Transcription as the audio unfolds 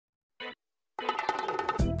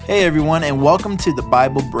Hey everyone, and welcome to the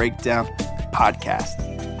Bible Breakdown Podcast.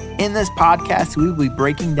 In this podcast, we will be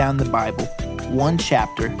breaking down the Bible one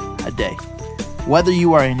chapter a day. Whether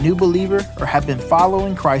you are a new believer or have been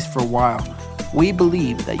following Christ for a while, we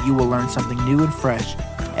believe that you will learn something new and fresh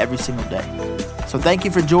every single day. So thank you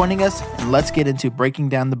for joining us, and let's get into breaking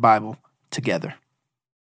down the Bible together.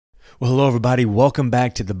 Well, hello, everybody. Welcome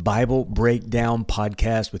back to the Bible Breakdown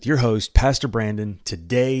Podcast with your host, Pastor Brandon.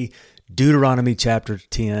 Today, Deuteronomy chapter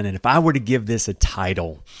 10. And if I were to give this a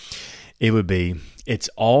title, it would be, It's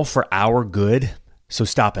All for Our Good, so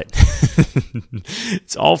stop it.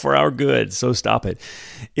 It's all for our good, so stop it.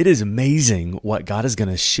 It is amazing what God is going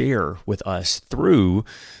to share with us through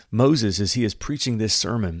Moses as he is preaching this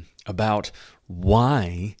sermon about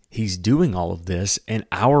why he's doing all of this and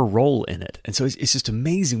our role in it. And so it's just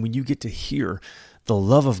amazing when you get to hear the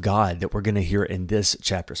love of God that we're going to hear in this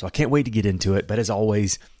chapter. So I can't wait to get into it. But as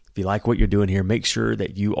always, if you like what you're doing here, make sure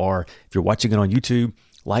that you are, if you're watching it on YouTube,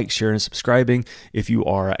 like, sharing, and subscribing. If you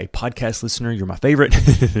are a podcast listener, you're my favorite.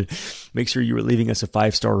 Make sure you are leaving us a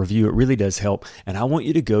 5-star review. It really does help. And I want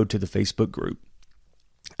you to go to the Facebook group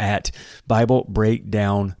at Bible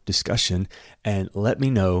Breakdown Discussion and let me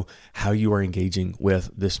know how you are engaging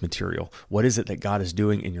with this material. What is it that God is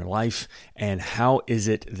doing in your life, and how is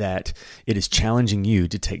it that it is challenging you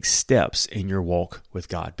to take steps in your walk with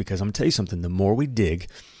God? Because I'm going to tell you something, the more we dig,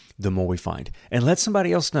 the more we find. And let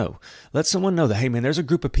somebody else know. Let someone know that, hey man, there's a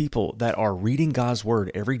group of people that are reading God's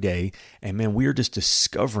word every day, and man, we are just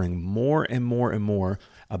discovering more and more and more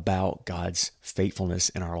about God's faithfulness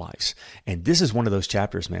in our lives. And this is one of those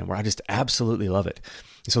chapters, man, where I just absolutely love it.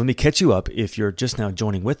 So let me catch you up if you're just now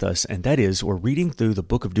joining with us, and that is we're reading through the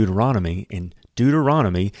book of Deuteronomy, and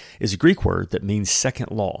Deuteronomy is a Greek word that means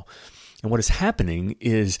second law. And what is happening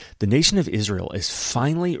is the nation of Israel is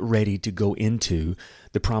finally ready to go into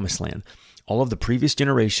the promised land. All of the previous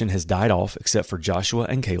generation has died off except for Joshua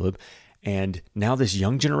and Caleb. And now this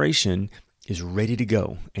young generation is ready to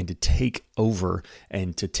go and to take over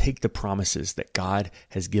and to take the promises that God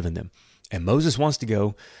has given them. And Moses wants to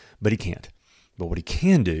go, but he can't. But what he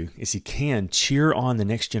can do is he can cheer on the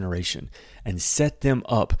next generation and set them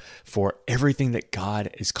up for everything that God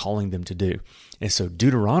is calling them to do. And so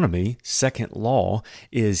Deuteronomy, second law,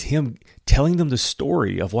 is him telling them the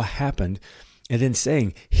story of what happened and then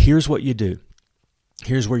saying, here's what you do.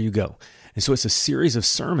 Here's where you go. And so it's a series of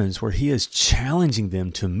sermons where he is challenging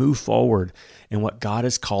them to move forward in what God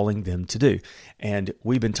is calling them to do. And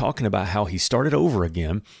we've been talking about how he started over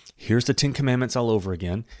again. Here's the 10 Commandments all over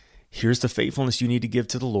again. Here's the faithfulness you need to give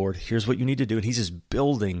to the Lord. Here's what you need to do. And he's just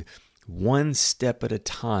building one step at a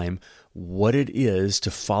time what it is to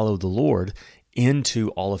follow the Lord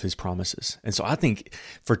into all of his promises. And so I think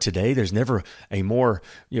for today, there's never a more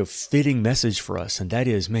fitting message for us. And that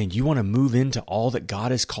is, man, you want to move into all that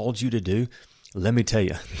God has called you to do? Let me tell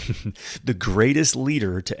you, the greatest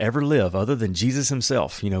leader to ever live, other than Jesus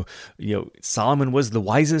himself, Solomon was the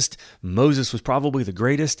wisest. Moses was probably the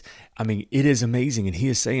greatest. I mean, it is amazing. And he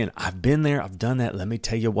is saying, I've been there, I've done that. Let me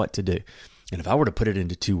tell you what to do. And if I were to put it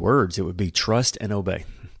into 2 words, it would be trust and obey.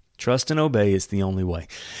 Trust and obey is the only way.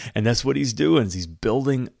 And that's what he's doing, is he's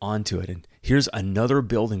building onto it. And here's another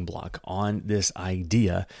building block on this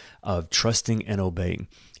idea of trusting and obeying.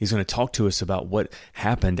 He's going to talk to us about what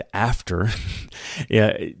happened after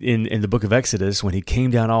in the book of Exodus when he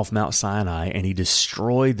came down off Mount Sinai and he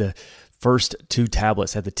destroyed the first 2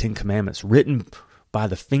 tablets at the 10 Commandments written by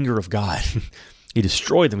the finger of God. He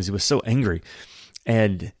destroyed them because he was so angry.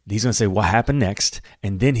 And he's going to say what happened next,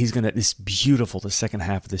 and then he's going to, it's beautiful, the second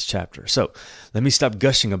half of this chapter. So let me stop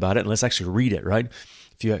gushing about it, and let's actually read it, right?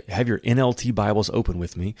 If you have your NLT Bibles open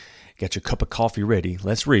with me, get your cup of coffee ready,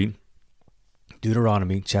 let's read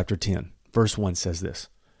Deuteronomy chapter 10. Verse 1 says this,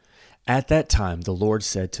 At that time the Lord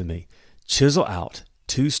said to me, Chisel out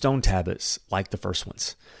 2 stone tablets like the first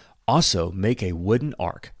ones. Also make a wooden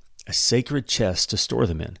ark, a sacred chest to store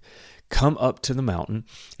them in. Come up to the mountain,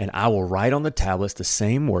 and I will write on the tablets the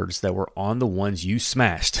same words that were on the ones you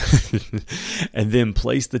smashed, and then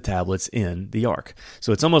place the tablets in the ark.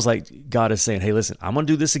 So it's almost like God is saying, hey, listen, I'm going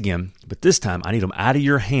to do this again, but this time I need them out of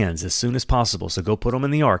your hands as soon as possible. So go put them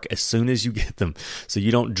in the ark as soon as you get them so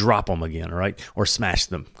you don't drop them again, all right? Or smash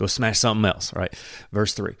them. Go smash something else, all right?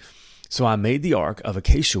 Verse 3. So I made the ark of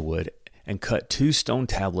acacia wood and cut 2 stone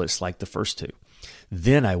tablets like the first 2.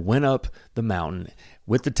 Then I went up the mountain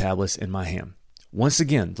with the tablets in my hand. Once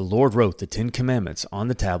again, the Lord wrote the 10 Commandments on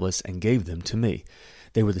the tablets and gave them to me.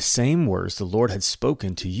 They were the same words the Lord had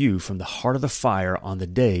spoken to you from the heart of the fire on the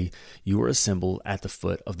day you were assembled at the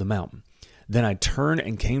foot of the mountain. Then I turned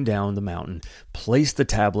and came down the mountain, placed the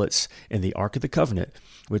tablets in the Ark of the Covenant,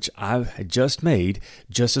 which I had just made,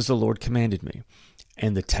 just as the Lord commanded me.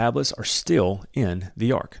 And the tablets are still in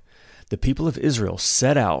the ark. The people of Israel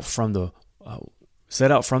set out from the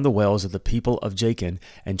wells of the people of Jachin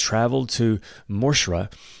and traveled to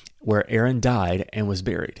Morshra, where Aaron died and was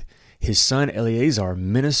buried. His son Eleazar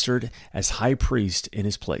ministered as high priest in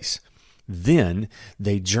his place. Then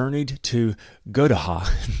they journeyed to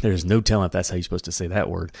Godahah. There's no telling if that's how you're supposed to say that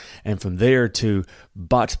word. And from there to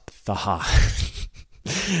Bathahah.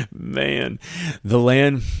 Man, the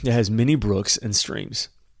land has many brooks and streams.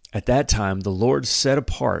 At that time, the Lord set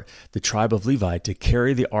apart the tribe of Levi to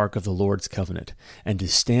carry the ark of the Lord's covenant, and to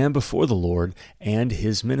stand before the Lord and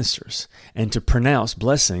his ministers, and to pronounce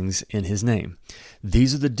blessings in his name.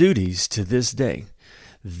 These are the duties to this day.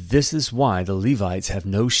 This is why the Levites have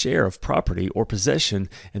no share of property or possession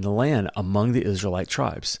in the land among the Israelite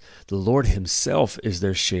tribes. The Lord himself is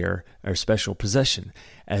their share or special possession,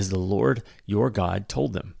 as the Lord your God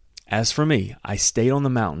told them. As for me, I stayed on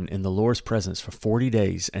the mountain in the Lord's presence for 40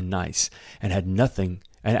 days and nights, and had nothing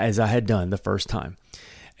as I had done the first time.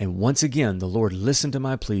 And once again the Lord listened to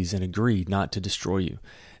my pleas and agreed not to destroy you.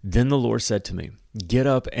 Then the Lord said to me, get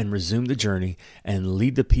up and resume the journey, and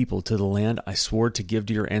lead the people to the land I swore to give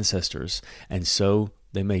to your ancestors, and so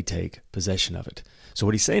they may take possession of it. So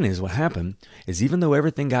what he's saying is, what happened is, even though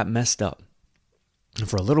everything got messed up, and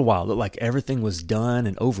for a little while it looked like everything was done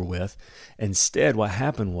and over with, instead what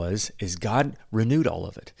happened is God renewed all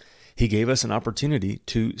of it. He gave us an opportunity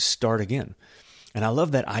to start again. And I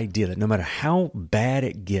love that idea that no matter how bad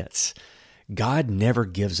it gets, God never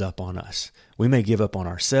gives up on us. We may give up on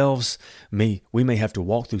ourselves. We may have to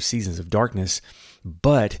walk through seasons of darkness,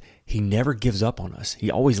 but he never gives up on us. He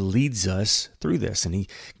always leads us through this, and he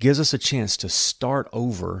gives us a chance to start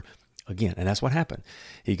over again. And that's what happened.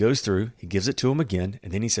 He goes through, he gives it to him again,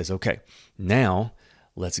 and then he says, okay, now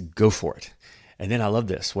let's go for it. And then I love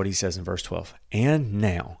this, what he says in verse 12. And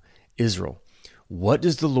now, Israel, what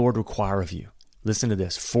does the Lord require of you? Listen to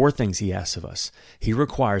this. 4 things he asks of us. He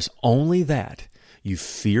requires only that you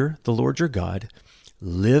fear the Lord your God,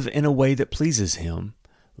 live in a way that pleases him,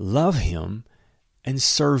 love him, and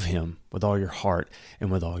serve him with all your heart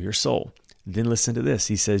and with all your soul. Then listen to this.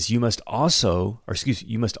 He says, you must always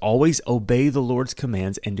obey the Lord's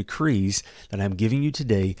commands and decrees that I'm giving you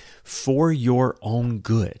today for your own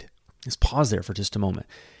good. Let's pause there for just a moment.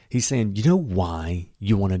 He's saying, you know why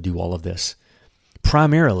you want to do all of this?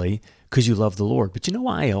 Primarily because you love the Lord. But you know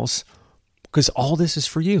why else? Because all this is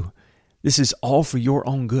for you. This is all for your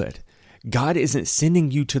own good. God isn't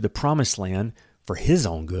sending you to the promised land for his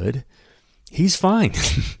own good. He's fine.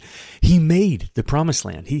 He made the promised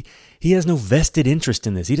land. He has no vested interest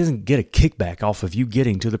in this. He doesn't get a kickback off of you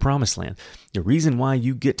getting to the promised land. The reason why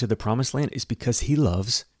you get to the promised land is because he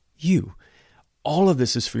loves you. All of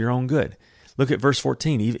this is for your own good. Look at verse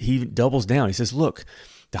 14. He doubles down. He says, look,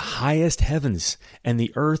 the highest heavens and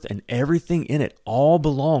the earth and everything in it all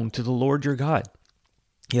belong to the Lord your God.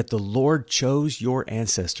 Yet the Lord chose your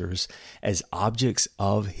ancestors as objects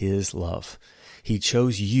of his love. He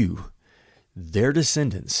chose you, their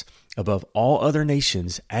descendants, above all other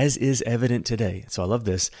nations, as is evident today. So I love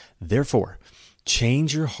this. Therefore,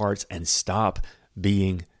 change your hearts and stop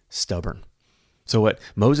being stubborn. So what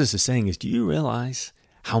Moses is saying is, do you realize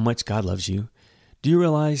how much God loves you? Do you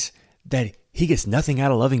realize that he gets nothing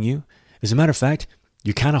out of loving you? As a matter of fact,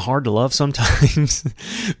 you're kind of hard to love sometimes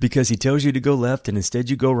because he tells you to go left and instead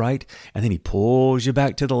you go right, and then he pulls you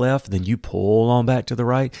back to the left, and then you pull on back to the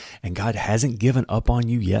right, and God hasn't given up on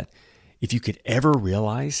you yet. If you could ever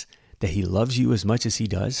realize that he loves you as much as he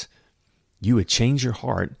does, you would change your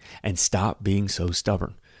heart and stop being so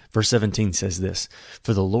stubborn. Verse 17 says this,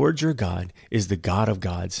 for the Lord your God is the God of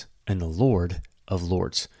gods and the Lord of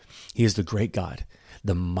lords. He is the great God,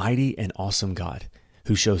 the mighty and awesome God,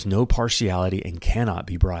 who shows no partiality and cannot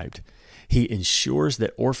be bribed. He ensures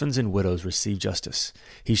that orphans and widows receive justice.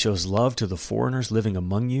 He shows love to the foreigners living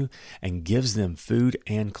among you and gives them food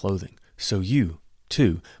and clothing. So you,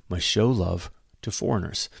 too, must show love to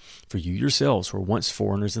foreigners, for you yourselves were once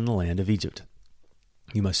foreigners in the land of Egypt.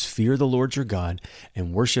 You must fear the Lord your God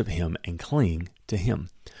and worship him and cling to him.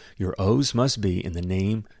 Your oaths must be in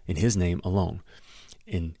his name alone.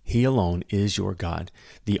 And he alone is your God,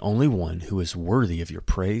 the only one who is worthy of your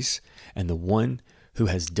praise, and the one who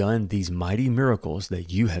has done these mighty miracles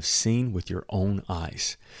that you have seen with your own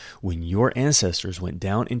eyes. When your ancestors went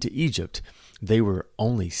down into Egypt, they were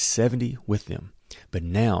only 70 with them. But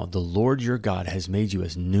now the Lord your God has made you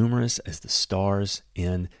as numerous as the stars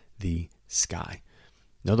in the sky.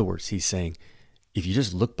 In other words, he's saying, if you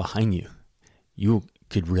just look behind you, you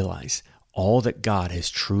could realize all that God has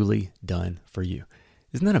truly done for you.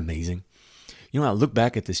 Isn't that amazing? When I look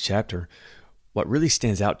back at this chapter, what really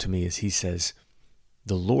stands out to me is he says,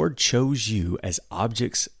 the Lord chose you as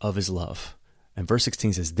objects of his love. And verse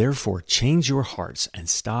 16 says, therefore, change your hearts and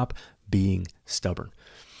stop being stubborn.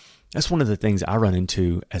 That's one of the things I run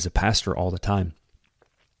into as a pastor all the time,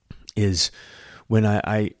 is when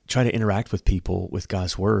I try to interact with people with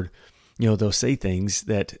God's word. They'll say things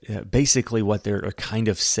that basically what they're kind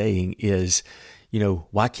of saying is,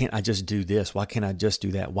 why can't I just do this? Why can't I just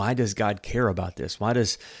do that? Why does God care about this? Why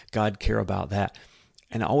does God care about that?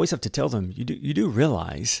 And I always have to tell them, you do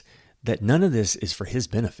realize that none of this is for his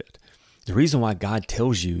benefit. The reason why God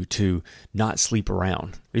tells you to not sleep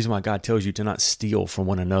around, the reason why God tells you to not steal from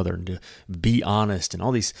one another and to be honest and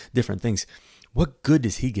all these different things, what good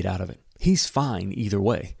does he get out of it? He's fine either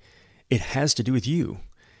way. It has to do with you.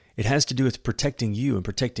 It has to do with protecting you and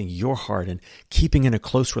protecting your heart and keeping in a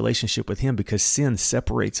close relationship with him, because sin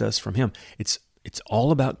separates us from him. It's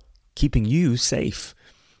all about keeping you safe.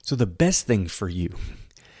 So the best thing for you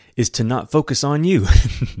is to not focus on you,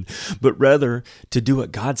 but rather to do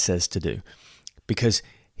what God says to do, because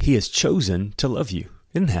he has chosen to love you.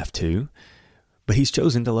 He didn't have to, but he's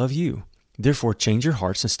chosen to love you. Therefore, change your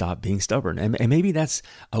hearts and stop being stubborn. And maybe that's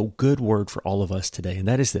a good word for all of us today, and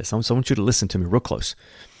that is this. I want you to listen to me real close.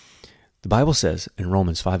 The Bible says in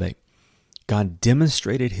Romans 5:8, God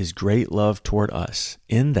demonstrated his great love toward us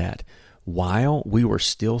in that while we were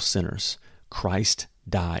still sinners, Christ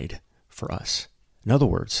died for us. In other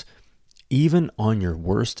words, even on your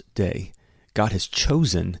worst day, God has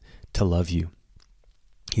chosen to love you.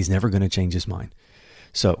 He's never going to change his mind.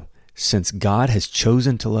 So, since God has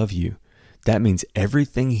chosen to love you, that means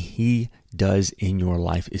everything he does in your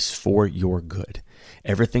life is for your good.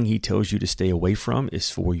 Everything he tells you to stay away from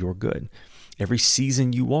is for your good. Every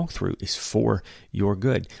season you walk through is for your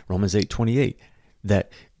good. Romans 8:28,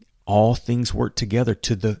 that all things work together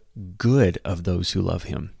to the good of those who love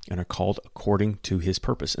him and are called according to his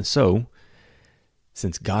purpose. And so,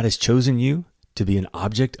 since God has chosen you to be an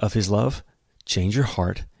object of his love, change your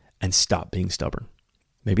heart and stop being stubborn.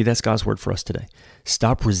 Maybe that's God's word for us today.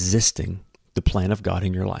 Stop resisting the plan of God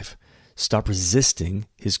in your life. Stop resisting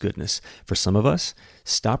his goodness. For some of us,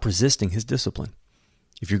 stop resisting his discipline.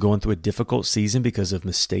 If you're going through a difficult season because of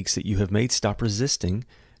mistakes that you have made, stop resisting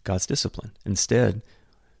God's discipline. Instead,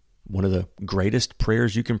 one of the greatest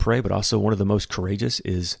prayers you can pray, but also one of the most courageous,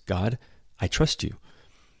 is, God, I trust you.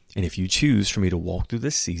 And if you choose for me to walk through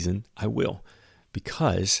this season, I will,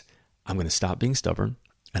 because I'm going to stop being stubborn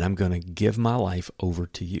and I'm going to give my life over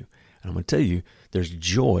to you. And I'm going to tell you, there's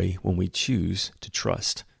joy when we choose to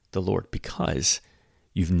trust the Lord, because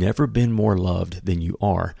you've never been more loved than you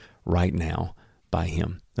are right now by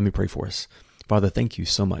him. Let me pray for us. Father, thank you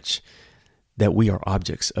so much that we are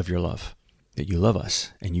objects of your love, that you love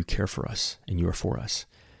us and you care for us and you are for us.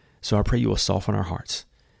 So I pray you will soften our hearts.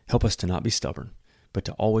 Help us to not be stubborn, but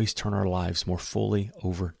to always turn our lives more fully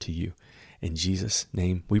over to you. In Jesus'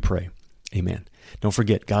 name we pray. Amen. Don't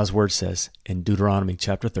forget, God's word says in Deuteronomy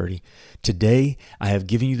chapter 30, today I have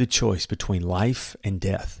given you the choice between life and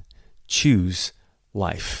death. Choose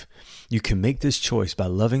life. You can make this choice by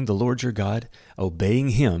loving the Lord your God, obeying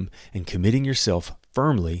him, and committing yourself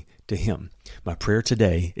firmly to him. My prayer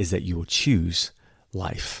today is that you will choose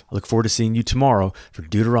life. I look forward to seeing you tomorrow for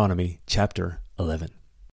Deuteronomy chapter 11.